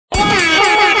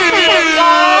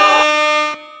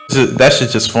That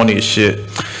shit's just funny as shit.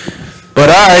 But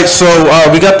all right, so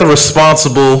we got the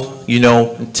responsible,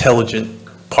 intelligent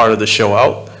part of the show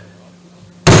out.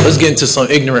 Let's get into some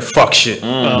ignorant fuck shit.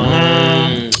 All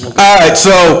right,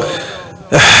 so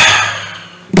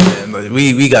man,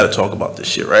 we got to talk about this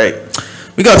shit, right?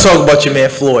 We got to talk about your man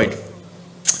Floyd.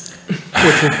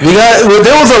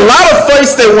 There was a lot of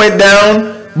fights that went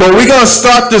down. But we're gonna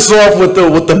start this off with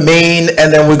the main,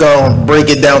 and then we're gonna break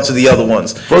it down to the other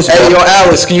ones. Hey, yo,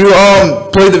 Alex, can you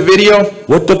play the video?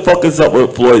 What the fuck is up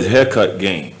with Floyd's haircut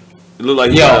game? It looked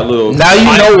like he got a little. Now you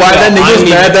know why that nigga's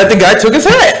mad that the guy took his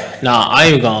hat. Nah, I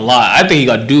ain't gonna lie. I think he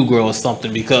got do-girl or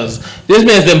something because this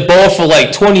man's been bald for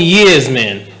like 20 years,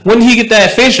 man. When did he get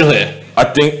that facial hair? I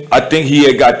think he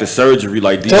had got the surgery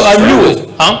like these. So I knew it,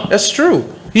 huh? That's true.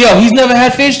 Yo, he's never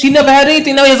had facial. He never had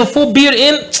anything. Now he has a full beard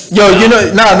in. Yo,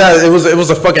 it was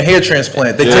a fucking hair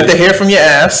transplant. They took the hair from your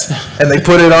ass and they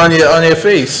put it on your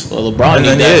face. Well, LeBron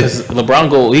did that. LeBron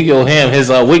go ham. His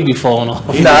wig be falling off.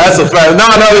 Nah, that's a fact. No.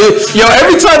 Yo,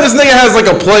 every time this nigga has like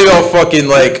a playoff fucking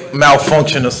like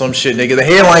malfunction or some shit, nigga, the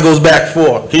hairline goes back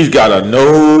 4. He's gotta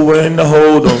know when to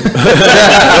hold him.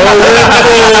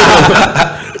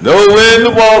 Know when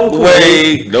to walk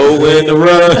away. Know when to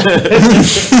run.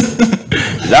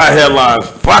 That headline,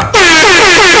 fuck.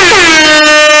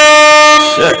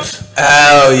 Shit.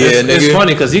 Oh yeah, nigga. It's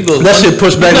funny because he goes. That shit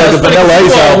pushed back like a vanilla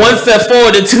ice. One step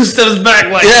forward and 2 steps back.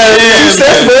 Like 2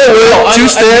 steps forward, 2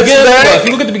 steps back.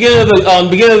 If you look at the beginning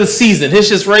of the season,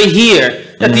 his shit's right here.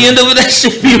 At the end of it, that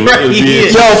shit be right here.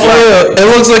 Yo, for real, it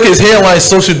looks like his hairline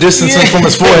social distancing from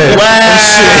his forehead.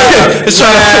 Wow. It's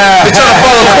trying to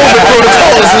follow COVID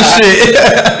protocols and shit.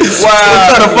 Wow. It's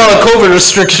trying to follow COVID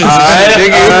restrictions.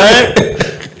 Nigga.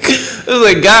 It was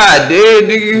like, God damn,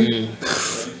 nigga.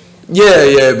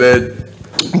 Yeah, man.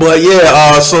 But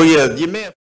yeah, so yeah, your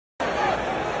man.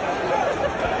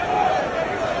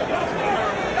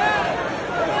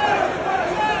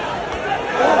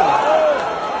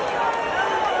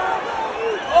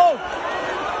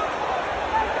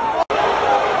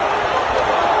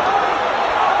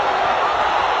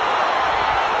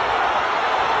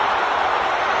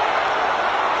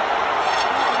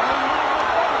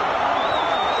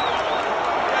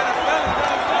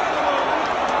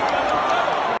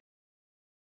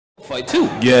 Fight too.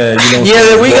 Yeah,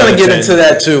 we're gonna get into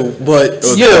that too. But it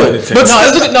was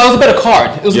a better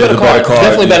card. It was a better card.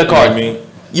 Definitely a better card.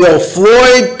 Yo,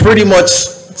 Floyd pretty much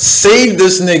saved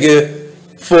this nigga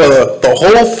for the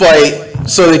whole fight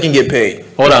so they can get paid.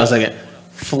 Hold on a second.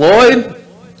 Floyd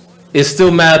is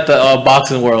still mad at the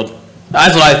boxing world.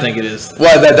 That's what I think it is.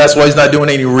 Why? That's why he's not doing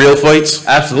any real fights?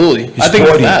 Absolutely. I think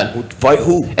it's bad. Fight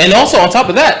who? And also on top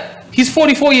of that, he's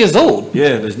 44 years old.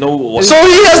 Yeah, there's no. So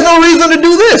he has no reason to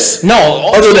do this. No,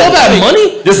 all that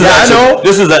money. This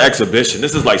is an exhibition.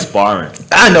 This is like sparring.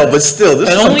 I know, but still, this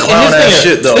is some clown ass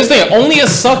shit though. This thing, only a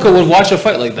sucker would watch a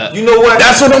fight like that. You know what?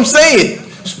 That's what I'm saying.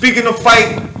 Speaking of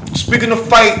fight.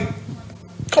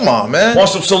 Come on, man. Want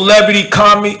some celebrity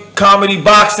comedy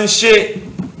boxing shit?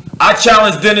 I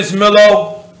challenge Dennis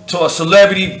Miller to a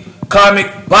celebrity comic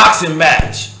boxing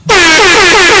match.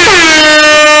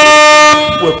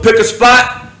 We'll pick a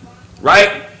spot,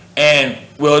 right? And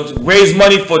we'll raise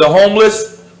money for the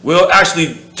homeless. We'll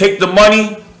actually take the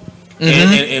money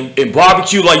and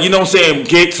barbecue, like, you know what I'm saying,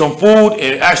 get some food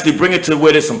and actually bring it to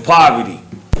where there's some poverty.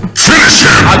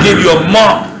 I'll give you a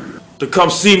month to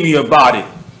come see me about it.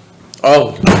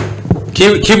 Oh.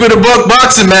 Keep it a buck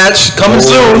boxing match coming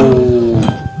soon.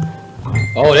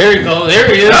 Oh, there you go. There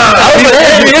he is.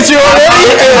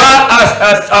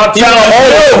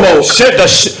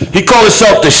 He called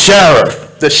himself the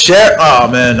sheriff. The sheriff? Oh,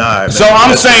 man, all right. Man. So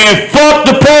I'm saying, fuck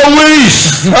the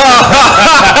police.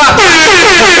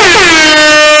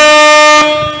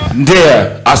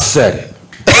 There, I said it.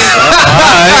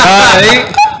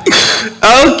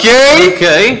 All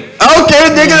right. Okay,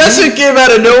 nigga, that shit came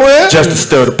out of nowhere. Just to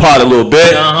stir the pot a little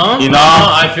bit. You know?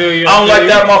 I feel you. I don't like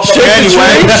that motherfucker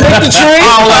anyway. Shake the tree. I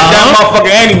don't like that motherfucker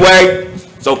anyway.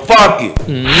 So fuck it.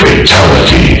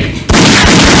 Fatality.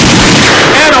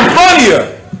 And I'm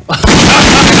funnier.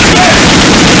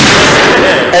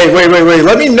 Hey, wait.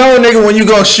 Let me know, nigga, when you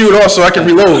gonna shoot off so I can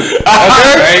reload. Okay?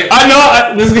 Right. I know.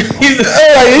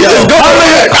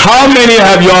 How many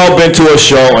have y'all been to a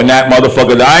show and that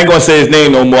motherfucker? I ain't gonna say his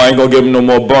name no more. I ain't gonna give him no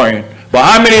more burn. But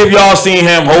how many of y'all seen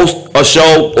him host a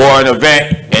show or an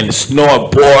event and snore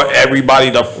bore everybody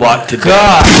the fuck to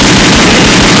death?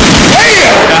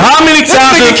 Damn! Now, how many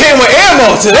times he came with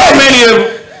ammo today? How many of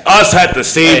us had to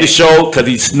save the show because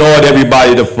he snored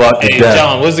everybody the fuck to death?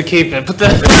 John, what's the cape? Put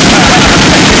that.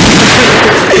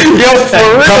 Yo, for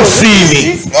real. Come see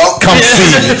me. Come see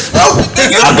me.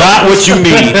 I got what you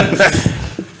need.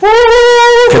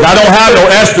 Because I don't have no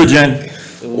estrogen.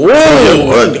 Whoa.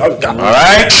 All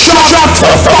right? Shut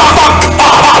the fuck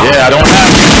up. Yeah, I don't have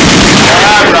it.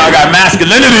 I got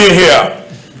masculinity in here.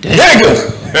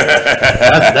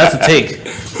 That's a take.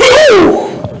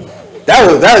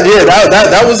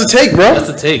 That was a take, bro. That's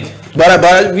a take.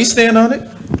 But we stand on it.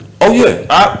 Oh yeah.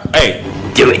 Hey,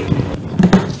 do it.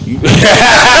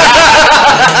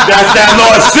 That's that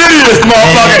Lord Sirius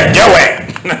motherfucker. Do it.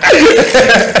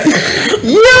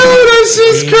 Yo, that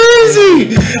shit's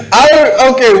crazy.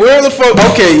 Okay, where the fuck?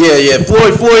 Okay, yeah.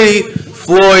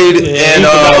 Floyd, and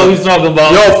what he's talking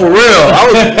about. Yo, for real, I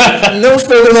was no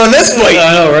feeling on this fight.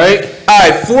 I know, right? All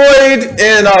right, Floyd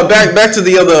and back to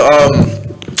the other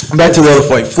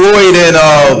fight. Floyd and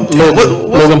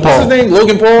Logan Paul. What's his name?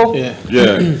 Logan Paul.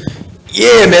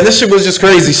 Yeah, man, this shit was just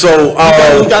crazy. So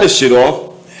he got his shit off.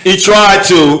 He tried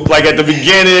to, like at the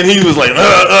beginning, he was like,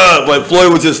 but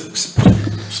Floyd was just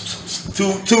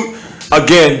too.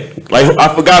 Again, like I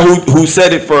forgot who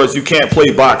said it first. You can't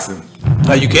play boxing.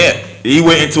 No, you can't. He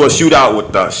went into a shootout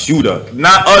with the shooter,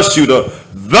 not a shooter,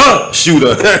 the shooter.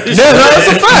 Yeah, no, that's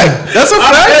a fact. That's a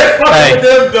fact. Hey,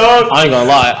 I ain't gonna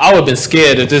lie. I would have been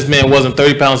scared if this man wasn't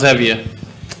 30 pounds heavier.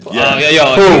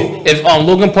 If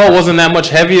Logan Paul wasn't that much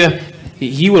heavier,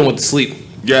 he would have went to sleep.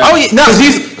 Yeah. Oh, yeah. No,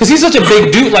 because he's such a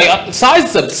big dude. Like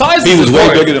size. He was way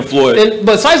bigger than Floyd.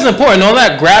 But size is important. All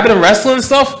that grabbing and wrestling and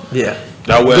stuff. Yeah.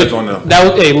 That was on them.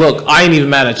 Hey, look, I ain't even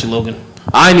mad at you, Logan.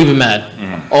 I ain't even mad.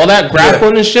 Mm-hmm. All that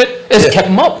grappling and shit, it's kept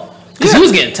him up. Because he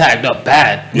was getting tagged up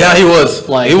bad. Yeah, he was.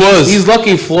 He was. He's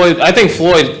lucky Floyd. I think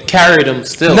Floyd carried him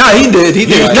still. Nah, he did. He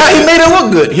made it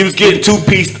look good. He was getting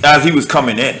two-pieced as he was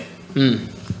coming in.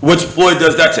 Which Floyd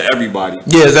does that to everybody.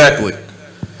 Yeah, exactly.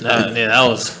 I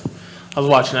was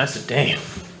watching. I said, "Damn."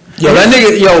 Yo, that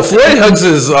nigga. Floyd hugs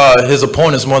his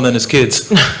opponents more than his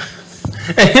kids.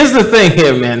 And here's the thing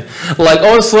here, man. Like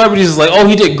all the celebrities is like, "Oh,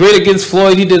 he did great against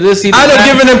Floyd. He did this. He did that." I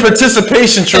know, giving him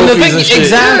participation trophies and shit.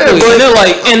 Exactly. Yeah, and they're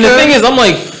like, and the thing is, I'm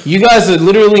like, you guys are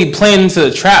literally playing into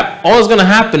the trap. All that's gonna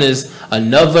happen is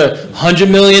another $100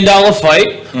 million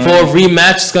fight for a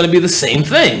rematch. It's gonna be the same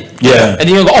thing. Yeah. And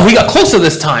you're gonna go, "Oh, he got closer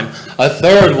this time. A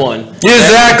third one."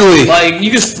 Exactly. Like you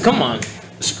just come on.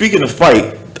 Speaking of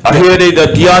fight, I hear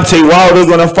that Deontay Wilder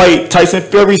gonna fight Tyson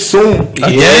Fury soon.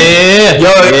 Yeah.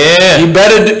 He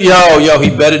better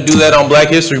do that on Black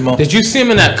History Month. Did you see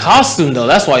him in that costume though?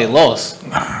 That's why he lost.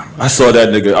 I saw that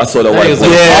nigga. I saw that white boy.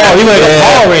 He like a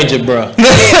Power Ranger, bro.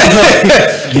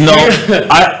 You know,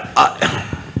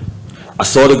 I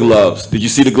saw the gloves. Did you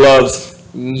see the gloves?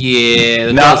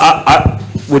 Yeah. Now, I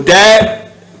with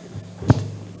that,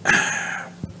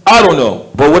 I don't know.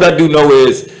 But what I do know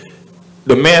is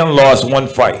the man lost one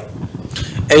fight.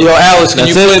 Hey, yo, Alex, can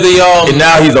you play the and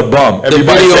now he's a bum.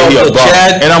 Everybody say he's a bum.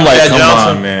 And I'm like, come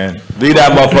on, man. Leave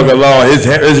that motherfucker alone. His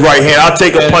right hand. I'll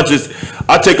take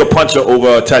a puncher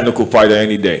over a technical fighter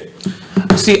any day.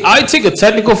 See, I take a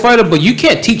technical fighter, but you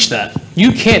can't teach that.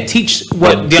 You can't teach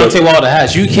what Deontay Wilder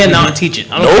has. You cannot teach it.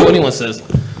 I don't care what anyone says.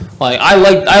 Like I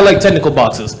like technical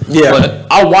boxers. Yeah. But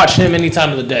I'll watch him any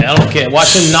time of the day. I don't care.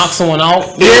 Watch him knock someone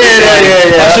out. Yeah.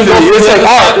 It's like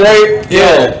art, right?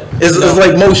 Yeah. It's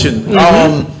like motion.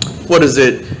 Mm-hmm. What is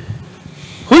it?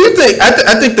 Who do you think?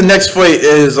 I think the next fight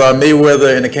is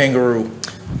Mayweather and the Kangaroo.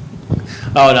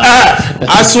 Oh no!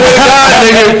 I swear to God,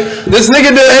 nigga, this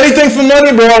nigga did anything for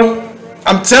money, bro.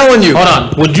 I'm telling you. Hold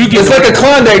on. Would you get? It's like a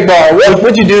Klondike bar.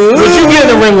 What'd you do? Would you get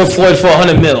in the ring with Floyd for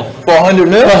 $100 million? For $100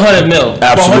 million? For $100 million.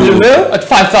 Absolutely. For $100 million? At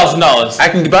 $5,000. I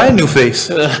can buy a new face.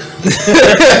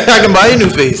 I can buy a new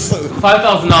face.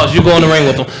 $5,000. You go in the ring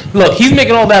with him. Look, he's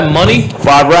making all that money.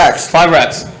 5 racks. 5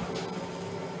 racks.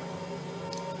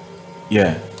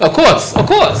 Yeah. Of course. 5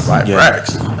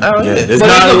 racks. Yeah. But it's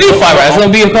gonna be 5 racks. It's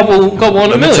gonna be a couple $100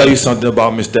 million. Let me tell you something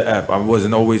about Mr. F. I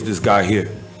wasn't always this guy here.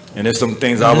 And there's some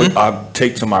things I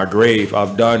take to my grave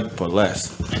I've done for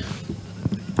less.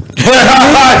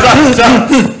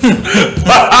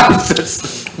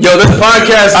 Yo, this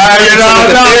podcast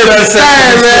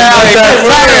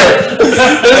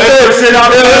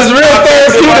is real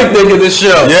therapeutic, nigga, this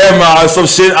show. Yeah, man. Some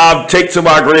shit I take to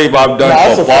my grave I've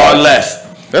done for far less.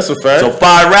 That's a fact. So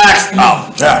 5 racks. Oh,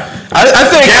 yeah. I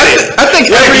think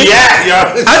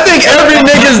every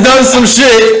nigga's done some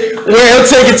shit where he'll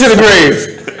take it to the grave.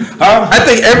 I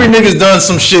think every nigga's done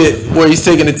some shit where he's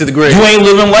taking it to the grave. You ain't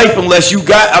living life unless you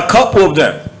got a couple of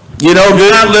them. You know, you're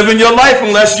not living your life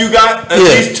unless you got at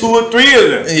least 2 or 3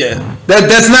 of them. Yeah,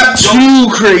 that's not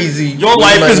too crazy. Your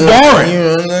life is boring. You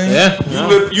know what I mean?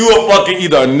 Yeah. You a fucking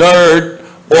either a nerd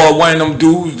or one of them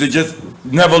dudes that just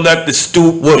never left the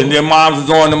stoop, and their moms is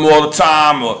on them all the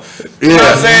time. Or, you know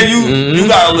what I'm saying? You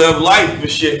gotta live life and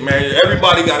shit, man.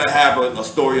 Everybody gotta have a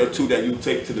story or two that you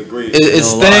take to the grave.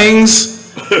 It's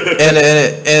things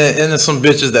and some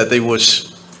bitches that they wish.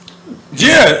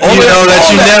 Yeah, that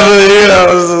you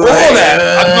never, all that.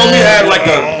 I know we had like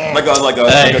a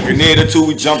grenade or two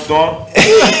we jumped on.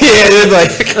 Yeah, it's like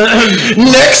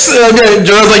next.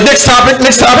 Joe's like next topic.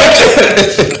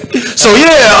 So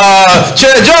yeah,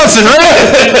 Chad Johnson,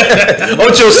 right?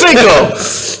 Ocho Cinco.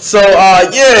 So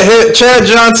Chad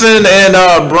Johnson and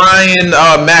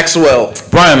BrianMaxwell.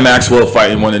 BrianMaxwell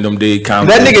fighting one of them dead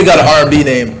comics. That nigga got an R&B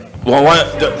name. Well,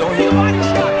 don't hear.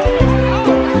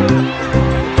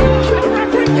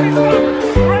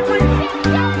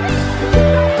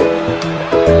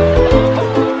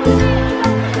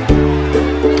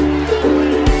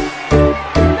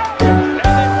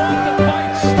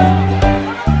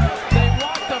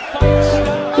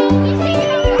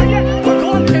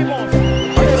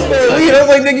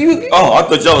 Oh, I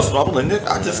thought y'all was smuggling. Nigga,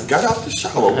 I just got out the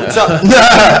shower. What's up?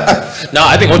 No,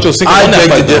 I think Ocho Cinco won that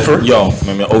fight. Different. Yo,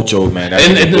 man, Ocho, man.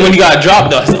 And when he got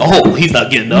dropped, I said, he's not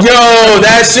getting up. Yo,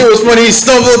 that shit was funny. He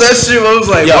stumbled. That shit, I was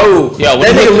like, yo,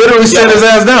 that nigga literally set his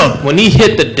ass down. When he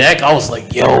hit the deck, I was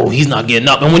like, yo, he's not getting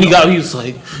up. And when he got up, he was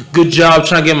like, good job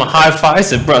trying to give him a high five. I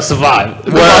said, bro, survive.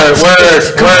 Word.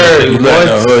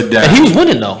 The hood down. And he was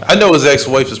winning, though. I know his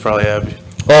ex-wife is probably happy.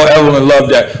 Oh, everyone loved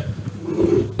that.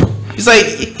 He's like,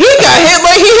 he got hit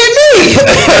like he hit me.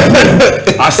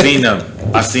 I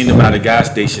seen them at a gas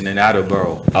station in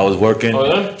Attleboro. I was working. Oh,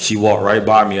 yeah? She walked right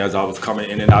by me as I was coming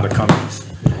in and out of Cummings.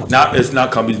 It's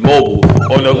not Cummings, Mobile.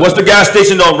 What's the gas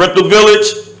station on Rental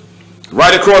Village?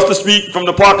 Right across the street from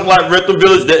the parking lot, Rental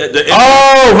Village.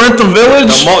 Rental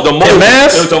Village? The Mobile.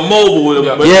 Mass? It was a Mobile.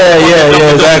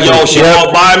 Yeah, exactly. Yo, she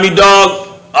walked by me,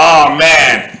 dog. Oh,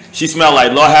 man. She smelled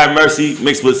like Lord have mercy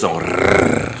mixed with some...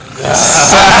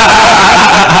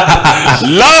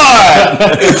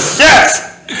 Lord, yes,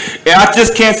 and I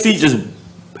just can't see just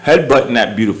headbutting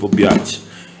that beautiful biatch.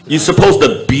 You're supposed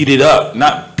to beat it up,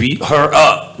 not beat her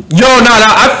up. Yo, no,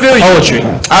 I feel you. Poetry.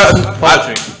 I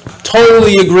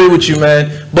totally agree with you, man.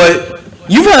 But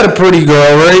you've had a pretty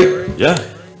girl, right? Yeah.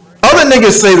 Other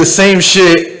niggas say the same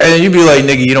shit, and you be like,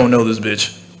 nigga, you don't know this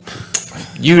bitch.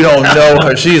 You don't know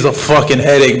her. She's a fucking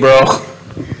headache, bro.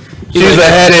 She's a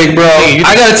headache, bro.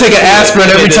 I gotta take an aspirin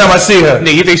every time I see her.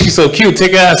 Nigga, you think she's so cute?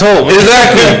 Take her ass home.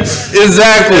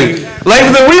 Exactly. Like,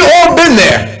 we all been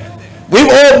there. We've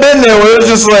all been there where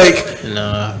it's just like,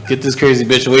 nah, get this crazy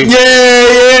bitch away.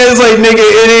 Yeah. It's like, nigga,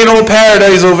 it ain't no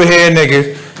paradise over here,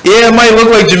 nigga. Yeah, it might look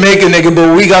like Jamaica, nigga,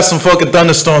 but we got some fucking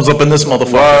thunderstorms up in this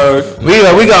motherfucker.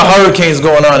 We got hurricanes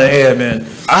going on in here, man.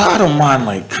 I don't mind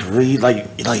like crazy,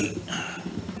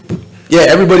 yeah,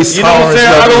 everybody's tolerance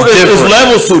level is different. There's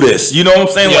levels to this. You know what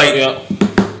I'm saying?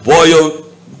 Boy, yo,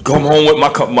 come home with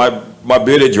my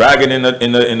bearded dragon in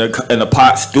the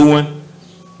pot stewing.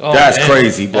 Oh, that's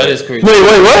crazy. But that is crazy. Wait,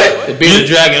 what? The bearded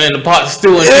dragon in the pot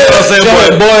stewing. Yeah, you know what I'm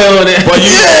saying? Boil on it. But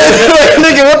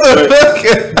nigga, what the fuck?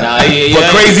 But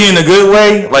crazy in a good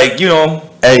way, like, you know.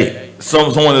 Hey,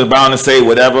 someone is bound to say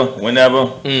whatever, whenever.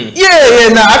 Yeah,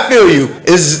 nah, I feel you.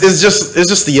 It's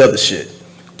just the other shit.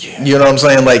 Yeah. You know what I'm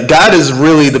saying? Like, God is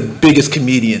really the biggest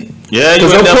comedian. Yeah, you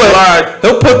ain't never lied.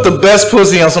 They'll put the best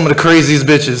pussy on some of the craziest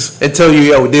bitches and tell you,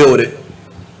 yo, deal with it.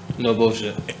 No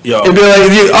bullshit. Yo. It'd be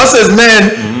like, us as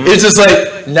men, it's just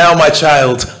like, now my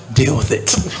child, deal with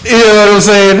it. You know what I'm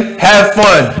saying? Have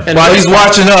fun. And while he's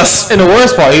watching us. And the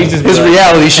worst part, he's just his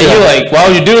reality shit. And you're like, why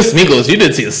would you do this, Migos? You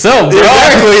didn't see yourself, bro.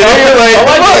 Exactly. You're like,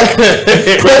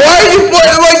 but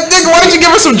why'd you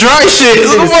give her some dry shit?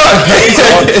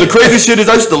 The crazy shit is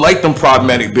I used to like them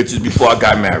problematic bitches before I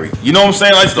got married. You know what I'm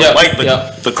saying? I used to like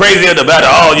the crazier the better.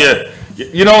 Oh yeah.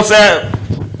 You know what I'm saying?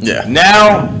 Yeah.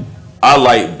 Now I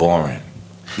like boring.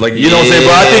 Like, you know what I'm saying?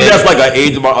 But I think that's like an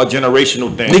age, a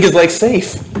generational thing. Niggas like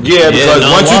safe. Yeah, because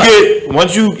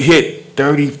once you hit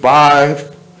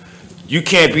 35, you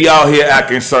can't be out here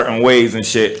acting certain ways and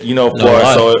shit. You know,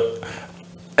 so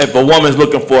if a woman's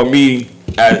looking for me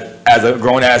as a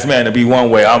grown ass man to be one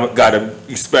way, I'm gotta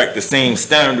expect the same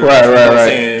standard.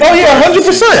 Right. Oh yeah,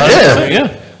 100%. Yeah.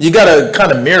 You gotta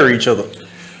kind of mirror each other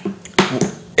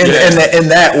in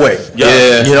that way.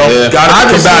 Yeah. You know, gotta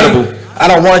be compatible. I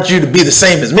don't want you to be the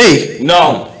same as me.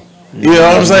 No. You know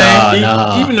what I'm saying?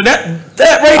 Even that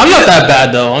That right I'm there. not that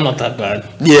bad though. I'm not that bad.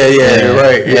 Yeah, you're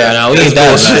right. Yeah, no, we ain't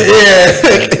that bad. Yeah.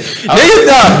 Niggas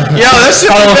not. Yo, that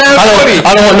shit was bad funny.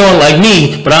 I don't want no one like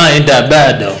me, but I ain't that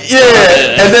bad though.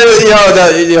 Yeah. And then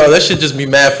that shit just be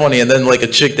mad funny. And then like a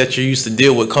chick that you used to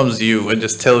deal with comes to you and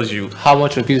just tells you how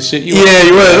much of a piece of shit you are. Yeah,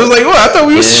 you were. It was like, what? I thought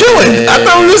we was chilling. I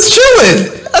thought we was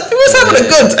chilling. I think we was having a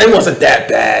good time. It wasn't that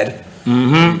bad.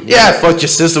 Mm-hmm. Yeah, I fucked your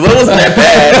sister, but it wasn't that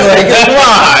bad. Like, come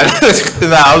on.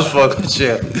 Nah, I was fucking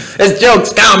shit. It's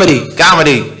jokes, comedy.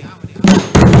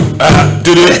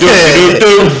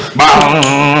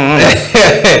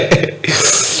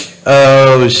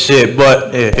 Oh shit!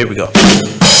 But yeah, here we go.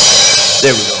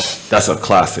 There we go. That's a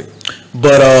classic.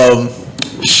 But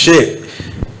shit.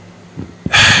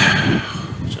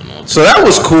 So that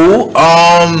was cool.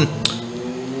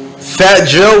 Fat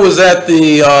Joe was at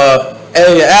the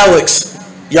hey Alex,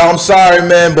 yo, I'm sorry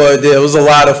man, but there was a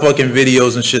lot of fucking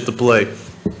videos and shit to play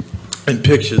and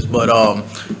pictures. But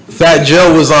Fat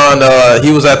Joe was on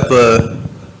he was at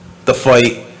the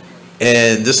fight,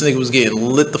 and this nigga was getting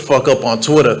lit the fuck up on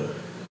Twitter.